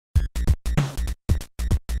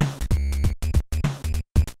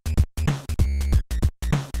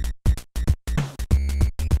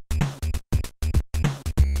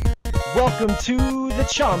welcome to the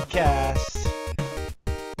Chompcast.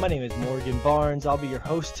 My name is Morgan Barnes. I'll be your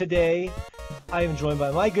host today. I am joined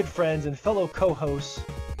by my good friends and fellow co-hosts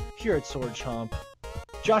here at Sword Chomp,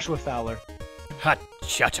 Joshua Fowler. Hot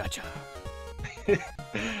cha-cha-cha.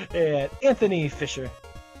 And Anthony Fisher.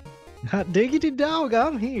 Hot diggity dog,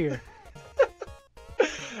 I'm here.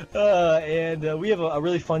 And we have a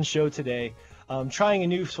really fun show today. Trying a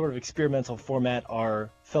new sort of experimental format.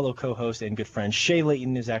 Our fellow co-host and good friend Shea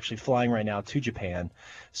is actually flying right now to Japan.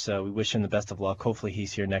 So we wish him the best of luck. Hopefully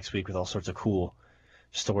he's here next week with all sorts of cool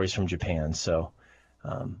stories from Japan. So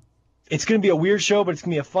it's going to be a weird show, but it's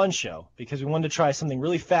going to be a fun show because we wanted to try something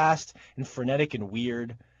really fast and frenetic and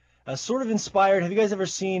weird. Sort of inspired. Have you guys ever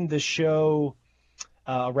seen the show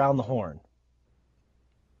Around the Horn?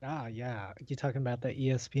 Ah, yeah. You talking about the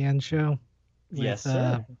ESPN show? Yes,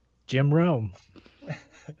 sir. Jim Rome.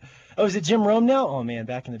 Oh, is it Jim Rome now? Oh, man,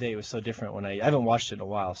 back in the day it was so different when I haven't watched it in a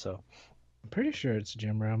while, so. I'm pretty sure it's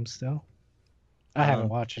Jim Rome still. I haven't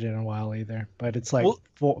watched it in a while either, but it's like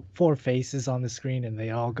four faces on the screen and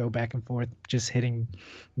they all go back and forth just hitting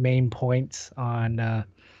main points on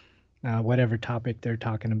whatever topic they're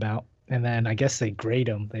talking about. And then I guess they grade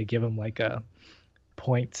them. They give them like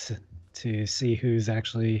points to see who's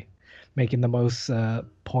actually making the most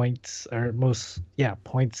points or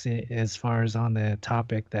points as far as on the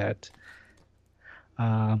topic that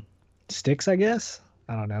sticks, I guess.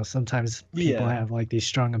 I don't know. Sometimes people have like these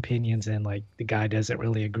strong opinions and like the guy doesn't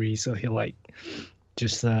really agree. So he'll like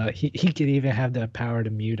just he could even have the power to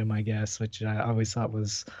mute him, I guess, which I always thought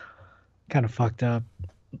was kind of fucked up.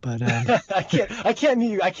 But I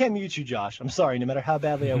can't mute you, Josh. I'm sorry, no matter how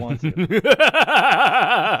badly I want to.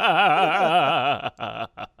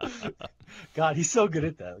 God, he's so good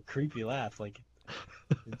at that creepy laugh. Like,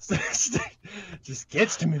 it just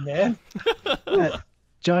gets to me, man.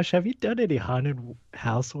 Josh, have you done any haunted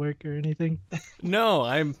housework or anything? No,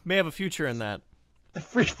 I may have a future in that.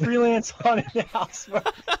 Freelance haunted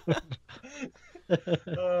housework.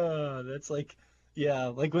 That's like. Yeah,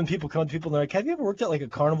 like when people come to people and they're like, have you ever worked at like a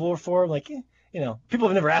carnival before? I'm like, people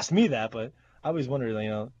have never asked me that, but I always wonder,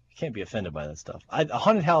 you can't be offended by that stuff. A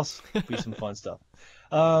haunted house would be some fun stuff.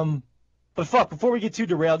 But before we get too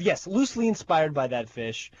derailed, yes, loosely inspired by that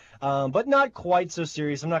fish, but not quite so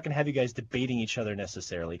serious. I'm not going to have you guys debating each other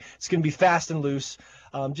necessarily. It's going to be fast and loose,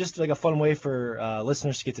 just like a fun way for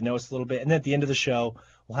listeners to get to know us a little bit. And then at the end of the show,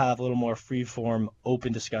 we'll have a little more free-form,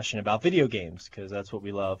 open discussion about video games, because that's what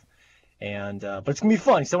we love. And but it's gonna be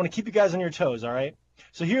fun, so I want to keep you guys on your toes. All right.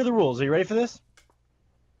 So here are the rules. Are you ready for this?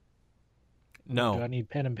 No. Do I need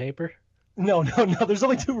pen and paper? No. There's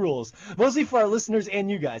only 2 rules, mostly for our listeners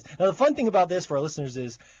and you guys. Now the fun thing about this for our listeners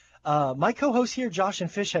is, my co-hosts here, Josh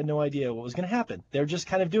and Fish, had no idea what was gonna happen. They're just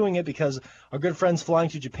kind of doing it because our good friend's flying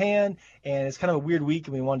to Japan, and it's kind of a weird week,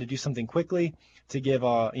 and we wanted to do something quickly to give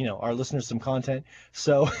our listeners some content.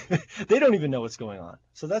 So they don't even know what's going on.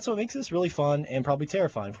 So that's what makes this really fun and probably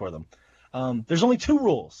terrifying for them. There's only 2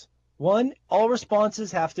 rules. 1, all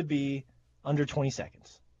responses have to be under 20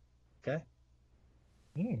 seconds. Okay?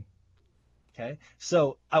 Okay?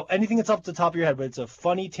 So anything that's up to the top of your head, but it's a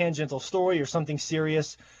funny tangential story or something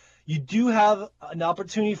serious, you do have an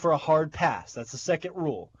opportunity for a hard pass. That's the second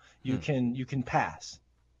rule. You can pass.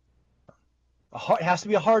 It has to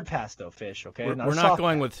be a hard pass, though, Fish, okay? We're not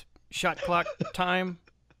going with shot clock time?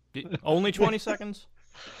 Only 20 seconds?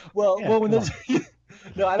 Well, when there's...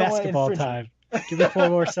 No, I don't basketball want to time. Give me 4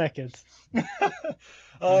 more seconds.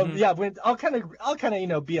 Yeah, I'll kind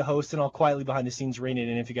of be a host and I'll quietly behind the scenes rein it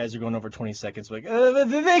in if you guys are going over 20 seconds. Like,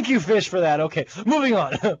 thank you, Fish, for that. Okay, moving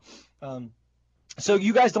on. So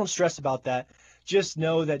you guys don't stress about that. Just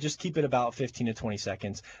know that just keep it about 15 to 20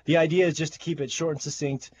 seconds. The idea is just to keep it short and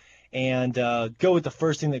succinct and go with the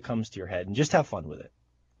first thing that comes to your head and just have fun with it.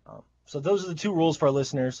 So those are the 2 rules for our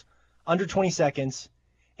listeners. Under 20 seconds.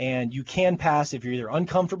 And you can pass if you're either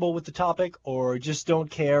uncomfortable with the topic or just don't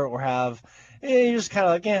care or you're just kind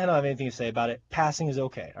of like, I don't have anything to say about it. Passing is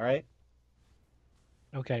okay, all right?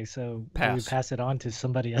 Okay, so pass. Do we pass it on to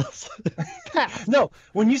somebody else? No,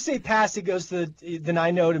 when you say pass, it goes to then I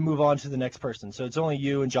know to move on to the next person. So it's only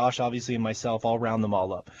you and Josh, obviously, and myself. I'll round them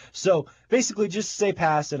all up. So basically just say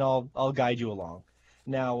pass and I'll guide you along.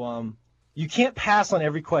 Now, you can't pass on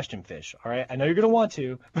every question, Fish, all right? I know you're going to want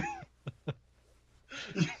to.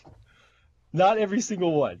 Not every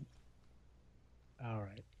single one. All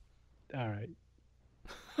right.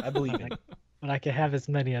 I believe it. But I can have as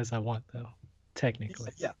many as I want, though,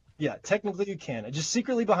 technically. Yeah, technically you can. Just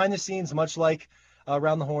secretly behind the scenes, much like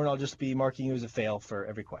Around the Horn, I'll just be marking you as a fail for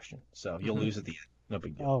every question. So you'll lose at the end. No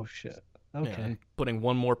big deal. Oh, shit. Okay. Yeah, and putting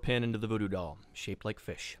one more pin into the voodoo doll, shaped like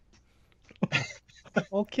fish.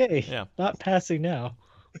 Okay, Yeah. not passing now.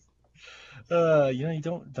 You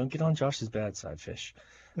don't get on Josh's bad side, Fish.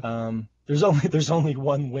 There's only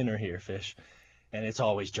one winner here, Fish, and it's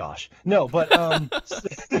always Josh. No, but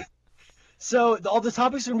so all the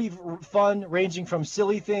topics are gonna be fun, ranging from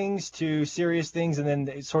silly things to serious things, and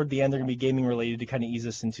then toward the end they're gonna be gaming related to kind of ease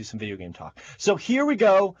us into some video game talk. So here we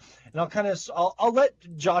go, and I'll let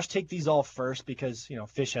Josh take these all first because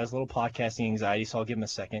Fish has a little podcasting anxiety, so I'll give him a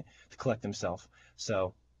second to collect himself.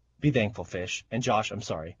 So be thankful, Fish, and Josh. I'm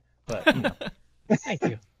sorry, but Thank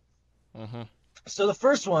you. Mm-hmm. So the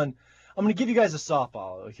first one, I'm going to give you guys a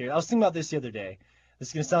softball here. I was thinking about this the other day. This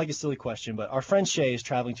is going to sound like a silly question, but our friend Shea is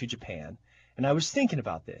traveling to Japan, and I was thinking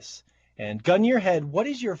about this. And gun to your head, what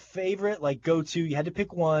is your favorite go-to? You had to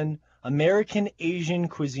pick one American Asian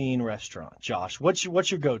cuisine restaurant. Josh, what's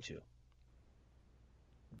your go-to?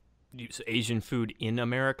 Asian food in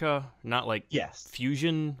America, not like Yes.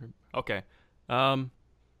 fusion. Okay.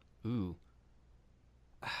 Ooh.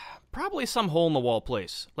 Probably some hole-in-the-wall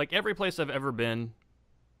place. Like every place I've ever been,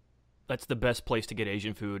 that's the best place to get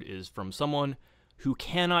Asian food is from someone who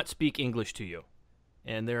cannot speak English to you.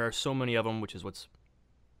 And there are so many of them, which is what's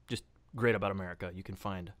just great about America. You can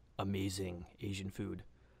find amazing Asian food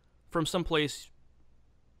from some place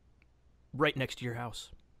right next to your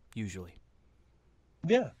house, usually.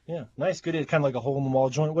 Yeah. Nice, good. Kind of like a hole-in-the-wall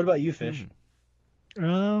joint. What about you, Fish?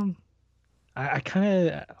 I kind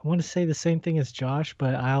of want to say the same thing as Josh,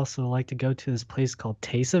 but I also like to go to this place called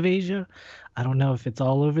Taste of Asia. I don't know if it's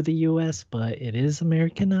all over the U.S., but it is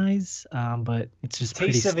Americanized. But it's just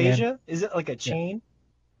Taste of pretty Asia? Is it like a chain?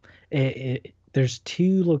 There's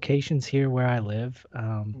 2 locations here where I live.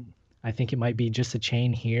 I think it might be just a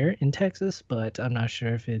chain here in Texas, but I'm not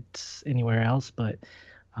sure if it's anywhere else. But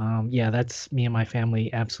yeah, that's me and my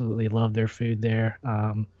family absolutely love their food there.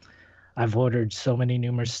 I've ordered so many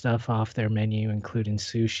numerous stuff off their menu, including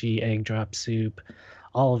sushi, egg drop soup.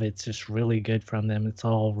 All of it's just really good from them. It's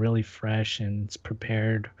all really fresh and it's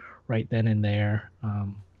prepared right then and there.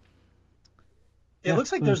 It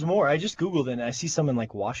looks like there's more. I just Googled it and I see some in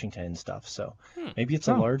like Washington and stuff. So maybe it's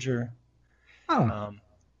a larger. Well,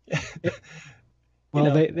 You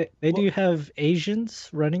know, they do have Asians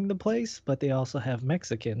running the place, but they also have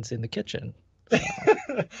Mexicans in the kitchen.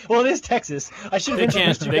 Well, it is Texas. I should have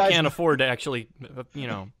introduced you They guys. can't afford to actually,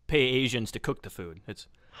 pay Asians to cook the food. It's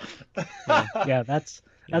Yeah, that's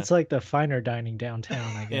like the finer dining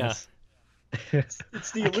downtown, I guess. It's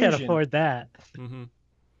the I can't illusion. afford that. mm-hmm.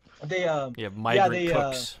 They You have migrant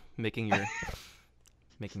cooks making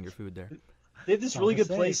your food there. They have this really good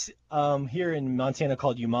place here in Montana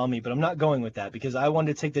called Umami, but I'm not going with that because I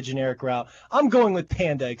wanted to take the generic route. I'm going with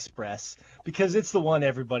Panda Express because it's the one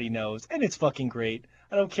everybody knows, and it's fucking great.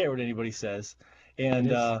 I don't care what anybody says. And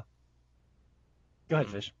go ahead,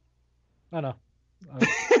 Fish. Oh no,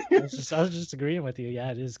 I was just agreeing with you.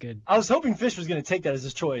 Yeah, it is good. I was hoping Fish was going to take that as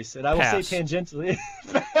his choice, and I will Pass. say tangentially.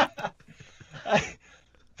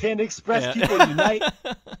 Panda Express, people unite.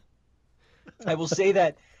 I will say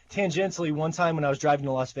that tangentially, one time when I was driving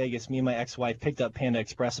to Las Vegas, me and my ex-wife picked up Panda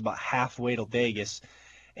Express about halfway to Vegas,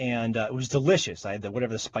 and it was delicious. I had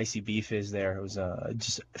whatever the spicy beef is there. It was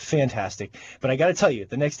just fantastic. But I got to tell you,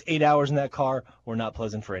 the next 8 hours in that car were not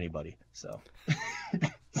pleasant for anybody. So,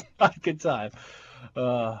 not a good time.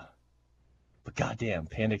 But goddamn,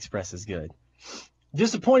 Panda Express is good.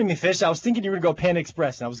 Disappointing me, Fish. I was thinking you were going to go Panda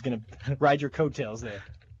Express, and I was going to ride your coattails there.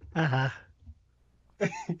 Uh-huh.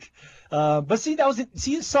 But see, that was it.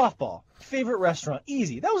 See, softball. Favorite restaurant?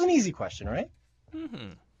 Easy. That was an easy question, right? Mm-hmm.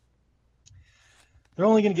 They're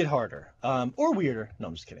only going to get harder or weirder. No,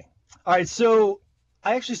 I'm just kidding. All right, so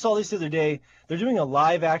I actually saw this the other day. They're doing a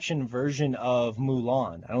live-action version of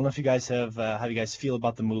Mulan. I don't know if you guys have how you guys feel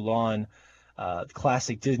about the Mulan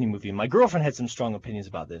classic Disney movie. My girlfriend had some strong opinions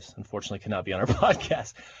about this. Unfortunately, could not be on our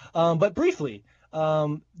podcast. But briefly,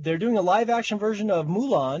 they're doing a live-action version of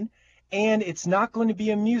Mulan, and it's not going to be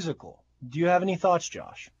a musical. Do you have any thoughts,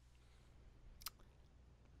 Josh?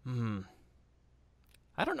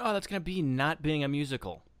 I don't know how that's going to be not being a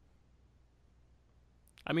musical.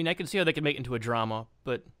 I mean, I can see how they could make it into a drama,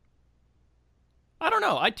 but I don't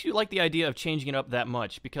know. I too like the idea of changing it up that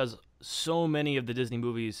much because so many of the Disney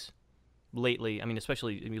movies lately, I mean,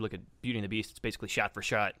 especially if you look at Beauty and the Beast, it's basically shot for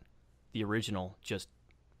shot the original, just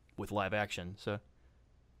with live action. So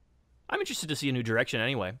I'm interested to see a new direction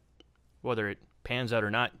anyway, whether it pans out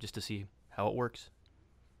or not, just to see how it works.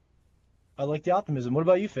 I like the optimism. What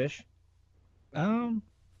about you, Fish?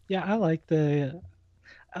 Yeah, I like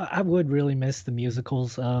I would really miss the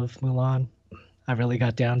musicals of Mulan. I really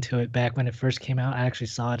got down to it back when it first came out. I actually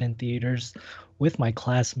saw it in theaters with my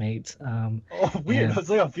classmates. Oh, weird. And Was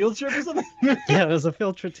it like a field trip or something? yeah, it was a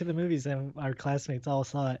field trip to the movies, and our classmates all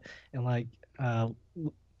saw it. And like,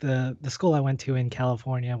 the school I went to in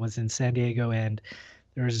California was in San Diego, and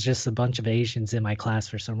there was just a bunch of Asians in my class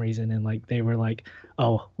for some reason, and like they were like,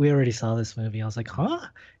 "Oh, we already saw this movie." I was like, "Huh?"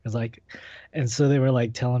 It was like, and so they were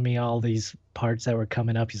like telling me all these parts that were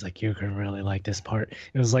coming up. He's like, "You're gonna really like this part."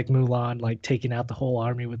 It was like Mulan, like taking out the whole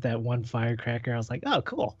army with that one firecracker. I was like, "Oh,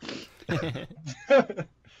 cool." But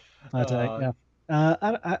uh, yeah,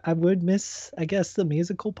 I would miss, I guess, the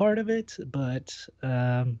musical part of it, but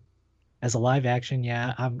as a live action,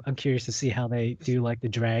 yeah, I'm curious to see how they do like the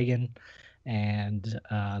dragon and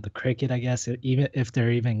the cricket. I guess even if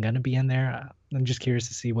they're even gonna be in there, I'm just curious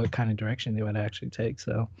to see what kind of direction they would actually take.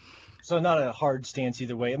 So So not a hard stance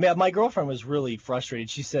either way. I mean, my girlfriend was really frustrated.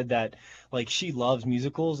 She said that like she loves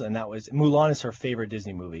musicals and that was Mulan is her favorite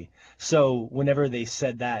Disney movie. So whenever they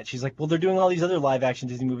said that, she's like, well, they're doing all these other live action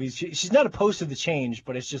Disney movies. She's not opposed to the change,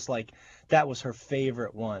 but it's just like that was her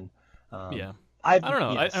favorite one. Yeah. I've I don't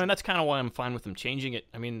know. I yes. mean, that's kind of why I'm fine with them changing it.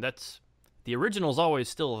 I mean, that's the original's always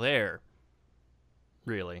still there,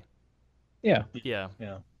 really. yeah, Yeah.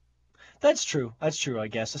 Yeah. That's true. That's true, I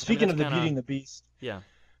guess. I mean, Speaking that's of the kind Beauty of and the Beast, yeah.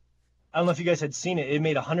 I don't know if you guys had seen it. It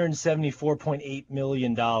made $174.8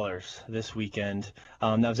 million this weekend.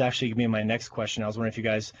 That was actually going to be my next question. I was wondering if you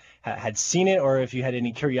guys had seen it or if you had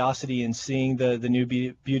any curiosity in seeing the new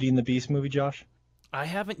Beauty and the Beast movie, Josh. I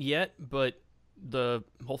haven't yet, but the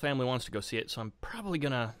whole family wants to go see it, so I'm probably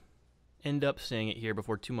gonna end up seeing it here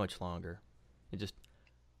before too much longer. It's just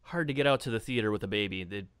hard to get out to the theater with a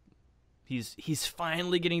baby. He's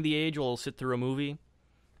finally getting the age where he'll sit through a movie.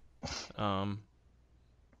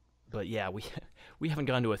 But yeah, we haven't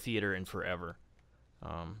gone to a theater in forever.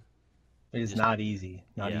 It is just not easy.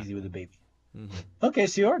 Not yeah. easy with a baby. Mm-hmm. Okay,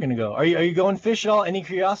 so you are going to go. Are you going fish at all? Any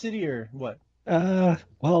curiosity or what?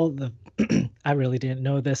 well, the I really didn't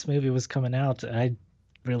know this movie was coming out. I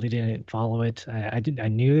really didn't follow it. I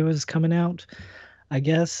knew it was coming out, I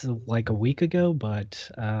guess, like a week ago, but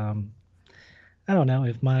I don't know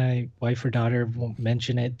if my wife or daughter won't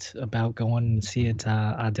mention it about going and see it.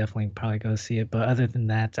 I'll definitely probably go see it. But other than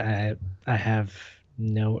that, I have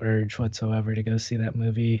no urge whatsoever to go see that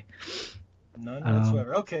movie. None Um,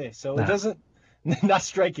 whatsoever. Okay, so it nah, doesn't not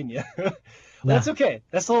striking you. Well, nah. that's okay.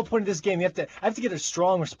 That's the whole point of this game. I have to get a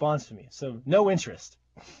strong response from you. So no interest.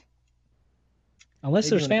 Unless Maybe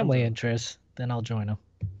there's when it comes family around. interest, then I'll join them.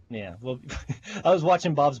 Yeah, well, I was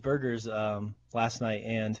watching Bob's Burgers last night,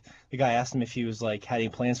 and the guy asked him if he was like had any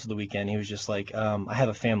plans for the weekend. He was just like, I have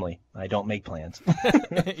a family. I don't make plans.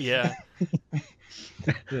 Yeah.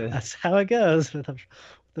 Yeah. That's how it goes with the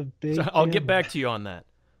So big I'll get family. back to you on that.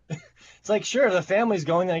 It's like, sure, the family's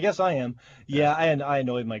going, then I guess I am. Yeah, I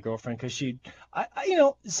annoyed my girlfriend because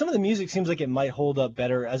some of the music seems like it might hold up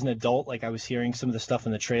better as an adult. Like I was hearing some of the stuff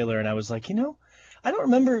in the trailer, and I was like, I don't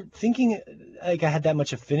remember thinking like I had that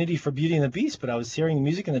much affinity for Beauty and the Beast, but I was hearing the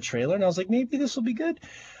music in the trailer, and I was like, maybe this will be good.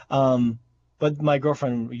 But my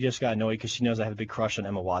girlfriend just got annoyed because she knows I have a big crush on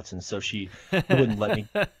Emma Watson, so she wouldn't let me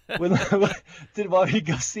didn't want me to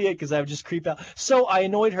go see it because I would just creep out. So I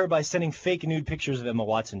annoyed her by sending fake nude pictures of Emma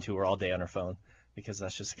Watson to her all day on her phone because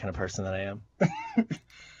that's just the kind of person that I am.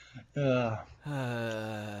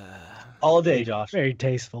 All day, Very, Josh. very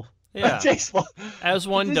tasteful. Yeah, Tasteful. as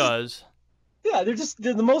one does. Yeah,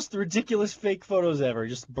 they're the most ridiculous fake photos ever.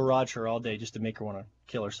 Just barrage her all day just to make her want to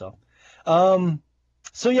kill herself.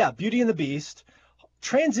 So yeah, Beauty and the Beast.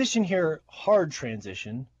 Transition here, hard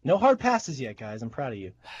transition. No hard passes yet, guys. I'm proud of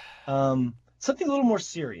you. Something a little more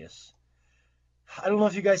serious. I don't know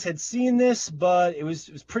if you guys had seen this, but it was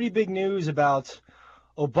pretty big news about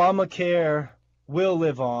Obamacare will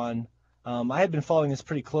live on. I had been following this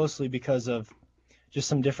pretty closely because of just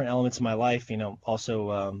some different elements of my life.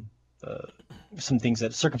 Also some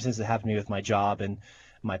circumstances that happened to me with my job and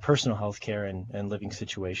my personal health care and living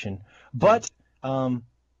situation. But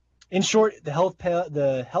in short, the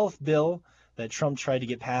health bill that Trump tried to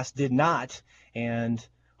get passed did not, and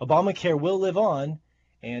Obamacare will live on.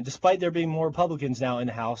 And despite there being more Republicans now in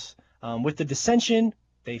the House, with the dissension,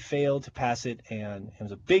 they failed to pass it, and it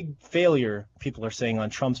was a big failure, people are saying, on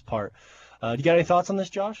Trump's part. Do you got any thoughts on this,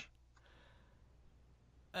 Josh?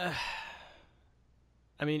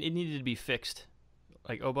 I mean, it needed to be fixed.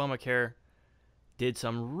 Like Obamacare did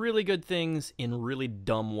some really good things in really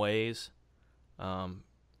dumb ways,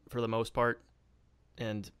 for the most part,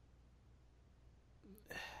 and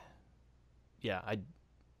yeah,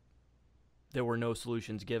 there were no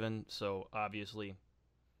solutions given. So obviously,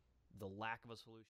 the lack of a solution.